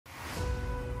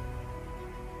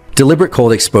Deliberate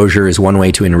cold exposure is one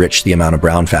way to enrich the amount of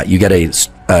brown fat. You get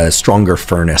a stronger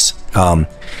furnace. And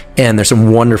there's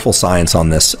some wonderful science on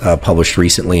this published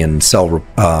recently in Cell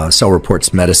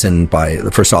Reports Medicine by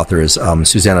the first author is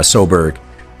Susanna Soberg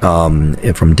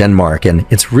from Denmark. And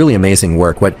it's really amazing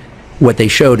work. What they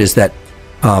showed is that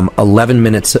 11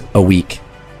 minutes a week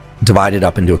divided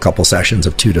up into a couple sessions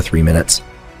of 2 to 3 minutes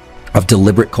of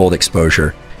deliberate cold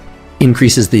exposure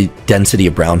increases the density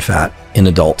of brown fat in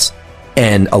adults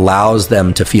and allows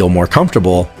them to feel more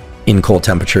comfortable in cold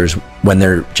temperatures when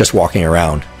they're just walking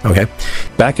around, okay?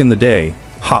 Back in the day,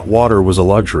 hot water was a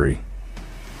luxury.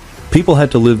 People had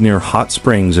to live near hot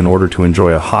springs in order to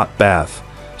enjoy a hot bath,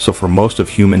 so for most of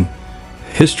human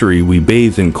history, we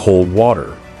bathed in cold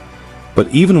water. But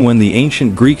even when the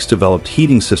ancient Greeks developed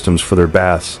heating systems for their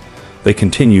baths, they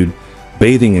continued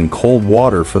bathing in cold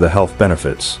water for the health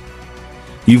benefits.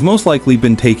 You've most likely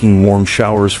been taking warm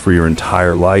showers for your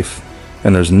entire life,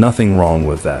 and there's nothing wrong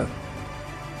with that.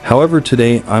 However,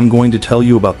 today I'm going to tell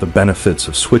you about the benefits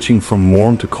of switching from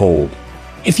warm to cold.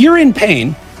 If you're in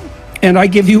pain, and I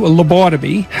give you a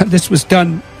lobotomy, this was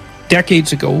done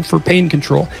decades ago for pain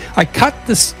control, I cut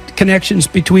the connections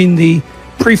between the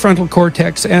prefrontal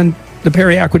cortex and the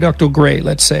periaqueductal gray,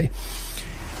 let's say.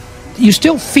 You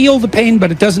still feel the pain,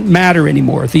 but it doesn't matter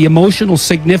anymore. The emotional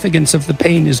significance of the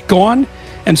pain is gone,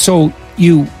 and so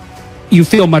you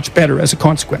feel much better as a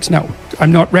consequence. Now,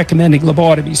 I'm not recommending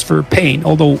lobotomies for pain,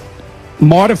 although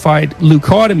modified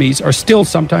leucotomies are still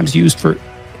sometimes used for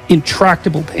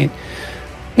intractable pain.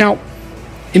 Now,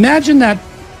 imagine that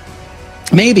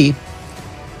maybe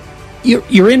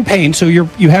you're in pain, so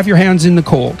you have your hands in the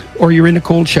cold, or you're in a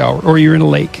cold shower, or you're in a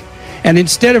lake, and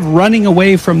instead of running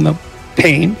away from the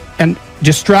pain and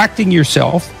distracting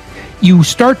yourself, you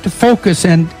start to focus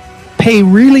and pay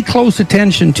really close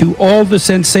attention to all the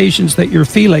sensations that you're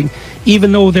feeling,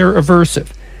 even though they're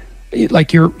aversive.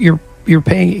 Like you're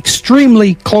paying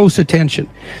extremely close attention.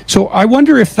 So I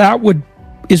wonder if that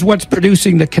is what's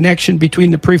producing the connection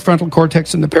between the prefrontal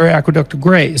cortex and the periaqueductal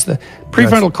gray. The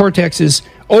prefrontal cortex is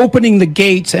opening the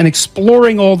gates and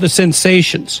exploring all the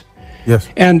sensations. Yes.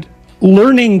 And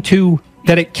learning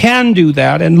that it can do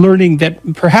that, and learning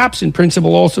that perhaps in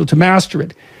principle also to master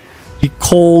it.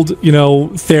 Cold,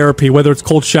 therapy, whether it's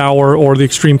cold shower or the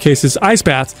extreme cases, ice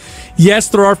baths. Yes,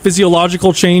 there are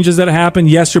physiological changes that happen.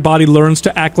 Yes, your body learns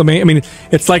to acclimate. I mean,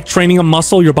 it's like training a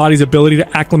muscle. Your body's ability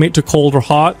to acclimate to cold or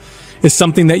hot is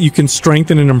something that you can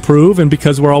strengthen and improve. And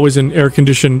because we're always in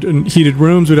air-conditioned and heated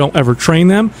rooms, we don't ever train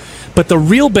them. But the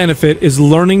real benefit is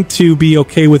learning to be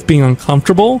okay with being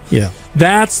uncomfortable. Yeah.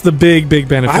 That's the big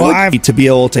benefit. I would to be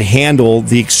able to handle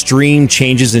the extreme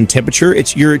changes in temperature.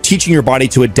 You're teaching your body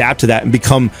to adapt to that and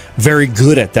become very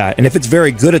good at that. And if it's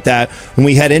very good at that, when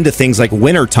we head into things like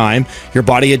winter time, your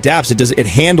body adapts. It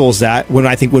handles that.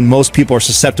 When most people are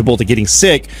susceptible to getting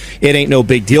sick, it ain't no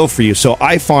big deal for you. So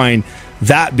I find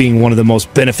that being one of the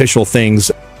most beneficial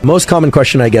things. Most common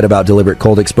question I get about deliberate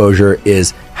cold exposure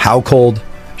is how cold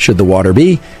should the water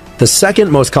be? The second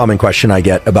most common question I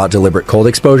get about deliberate cold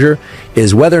exposure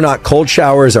is whether or not cold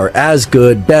showers are as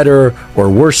good, better, or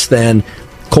worse than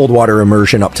cold water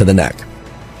immersion up to the neck.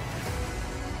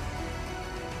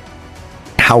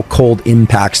 How cold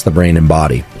impacts the brain and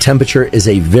body. Temperature is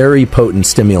a very potent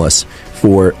stimulus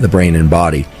for the brain and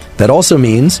body. That also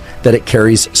means that it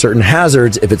carries certain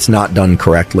hazards if it's not done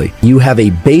correctly. You have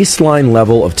a baseline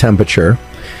level of temperature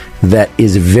that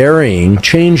is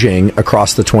changing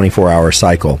across the 24-hour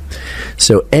cycle.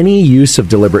 So any use of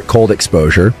deliberate cold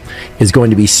exposure is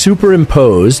going to be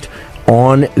superimposed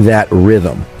on that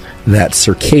rhythm, that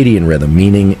circadian rhythm,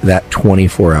 meaning that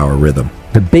 24-hour rhythm.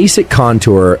 The basic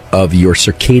contour of your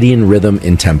circadian rhythm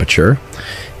in temperature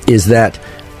is that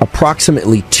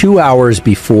approximately 2 hours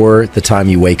before the time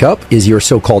you wake up is your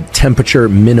so-called temperature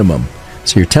minimum.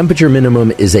 So your temperature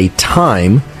minimum is a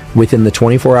time within the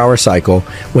 24-hour cycle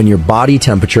when your body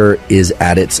temperature is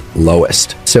at its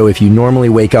lowest. So if you normally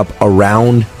wake up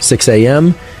around 6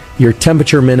 a.m., your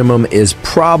temperature minimum is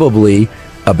probably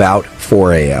about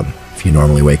 4 a.m. If you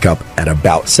normally wake up at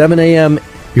about 7 a.m.,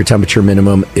 your temperature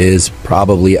minimum is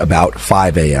probably about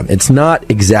 5 a.m. It's not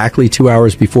exactly 2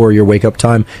 hours before your wake-up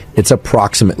time. It's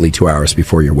approximately 2 hours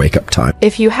before your wake-up time.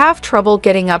 If you have trouble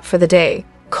getting up for the day,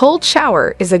 cold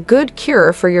shower is a good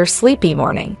cure for your sleepy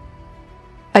morning.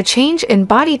 A change in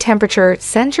body temperature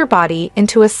sends your body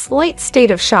into a slight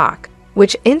state of shock,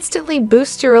 which instantly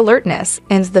boosts your alertness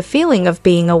and the feeling of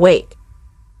being awake.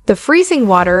 The freezing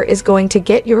water is going to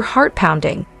get your heart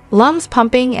pounding, lungs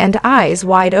pumping, and eyes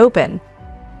wide open.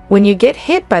 When you get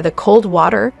hit by the cold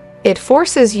water, it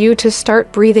forces you to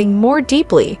start breathing more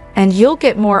deeply, and you'll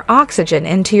get more oxygen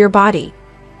into your body.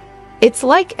 It's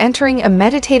like entering a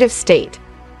meditative state.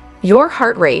 Your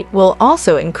heart rate will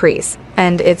also increase,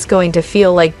 and it's going to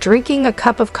feel like drinking a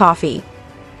cup of coffee.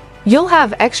 You'll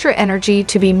have extra energy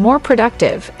to be more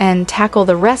productive and tackle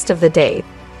the rest of the day.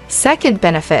 Second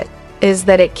benefit is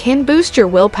that it can boost your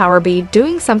willpower by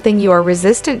doing something you are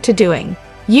resistant to doing.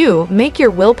 You make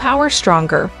your willpower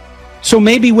stronger. So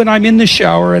maybe when I'm in the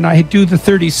shower and I do the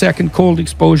 30-second cold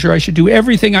exposure, I should do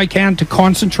everything I can to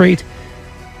concentrate.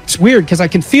 It's weird because I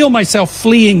can feel myself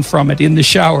fleeing from it in the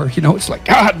shower. You know, it's like,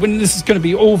 God, when this is going to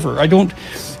be over? I don't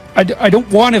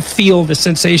want to feel the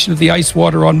sensation of the ice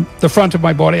water on the front of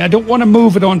my body. I don't want to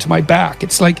move it onto my back.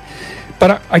 It's like,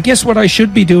 but I guess what I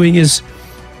should be doing is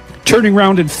turning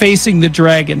around and facing the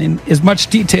dragon in as much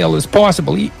detail as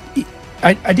possible.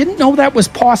 I didn't know that was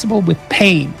possible with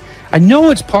pain. I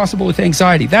know it's possible with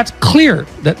anxiety. That's clear.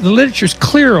 That the literature's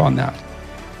clear on that.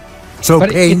 So but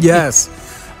pain, yes.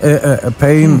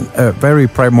 Pain, very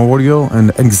primordial,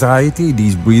 and anxiety,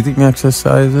 these breathing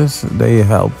exercises, they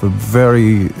help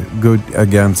very good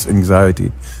against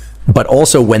anxiety. But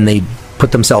also when they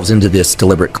put themselves into this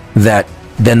deliberate, that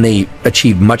then they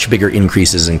achieve much bigger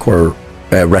increases in core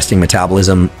resting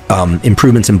metabolism,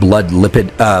 improvements in blood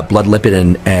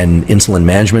lipid and insulin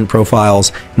management profiles,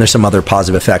 and there's some other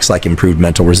positive effects like improved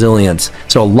mental resilience.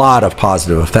 So a lot of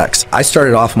positive effects. I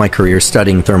started off my career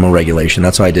studying thermal regulation.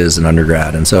 That's what I did as an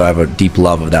undergrad, and so I have a deep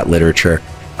love of that literature.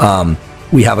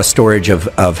 We have a storage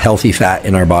of healthy fat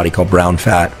in our body called brown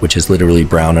fat, which is literally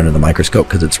brown under the microscope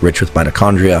because it's rich with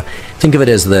mitochondria. Think of it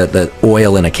as the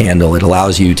oil in a candle. It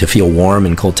allows you to feel warm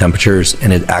in cold temperatures,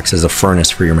 and it acts as a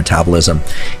furnace for your metabolism.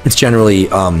 It's generally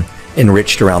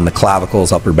enriched around the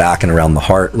clavicles, upper back, and around the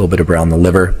heart, a little bit around the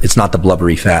liver. It's not the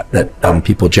blubbery fat that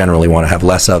people generally want to have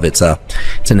less of. It's a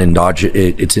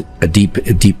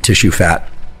deep tissue fat.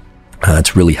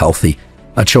 It's really healthy.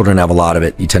 Children have a lot of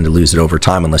it. You tend to lose it over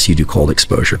time unless you do cold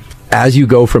exposure. As you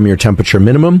go from your temperature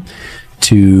minimum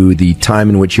to the time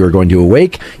in which you are going to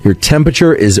awake, your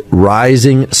temperature is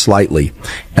rising slightly.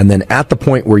 And then at the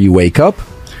point where you wake up,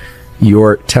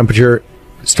 your temperature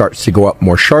starts to go up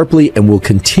more sharply and will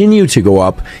continue to go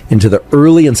up into the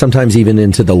early and sometimes even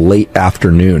into the late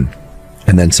afternoon.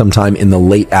 And then sometime in the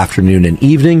late afternoon and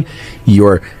evening,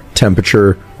 your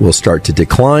temperature will start to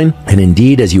decline. And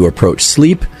indeed, as you approach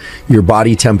sleep, your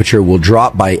body temperature will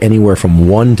drop by anywhere from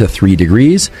 1 to 3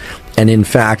 degrees. And in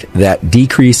fact, that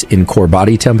decrease in core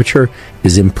body temperature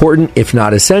is important, if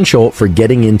not essential, for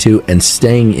getting into and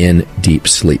staying in deep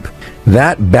sleep.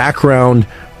 That background,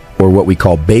 or what we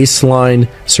call baseline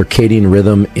circadian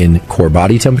rhythm in core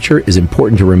body temperature, is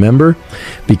important to remember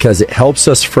because it helps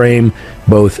us frame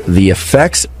both the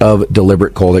effects of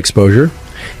deliberate cold exposure,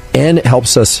 and it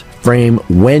helps us frame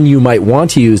when you might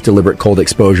want to use deliberate cold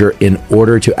exposure in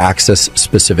order to access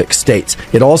specific states.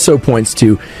 It also points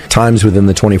to times within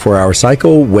the 24-hour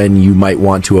cycle when you might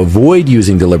want to avoid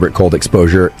using deliberate cold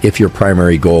exposure if your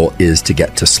primary goal is to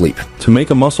get to sleep. To make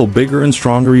a muscle bigger and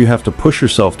stronger, you have to push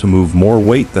yourself to move more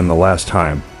weight than the last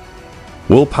time.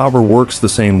 Willpower works the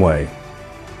same way.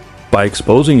 By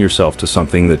exposing yourself to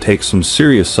something that takes some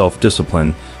serious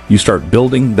self-discipline, you start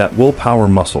building that willpower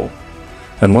muscle.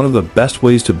 And one of the best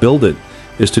ways to build it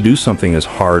is to do something as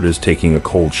hard as taking a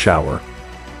cold shower.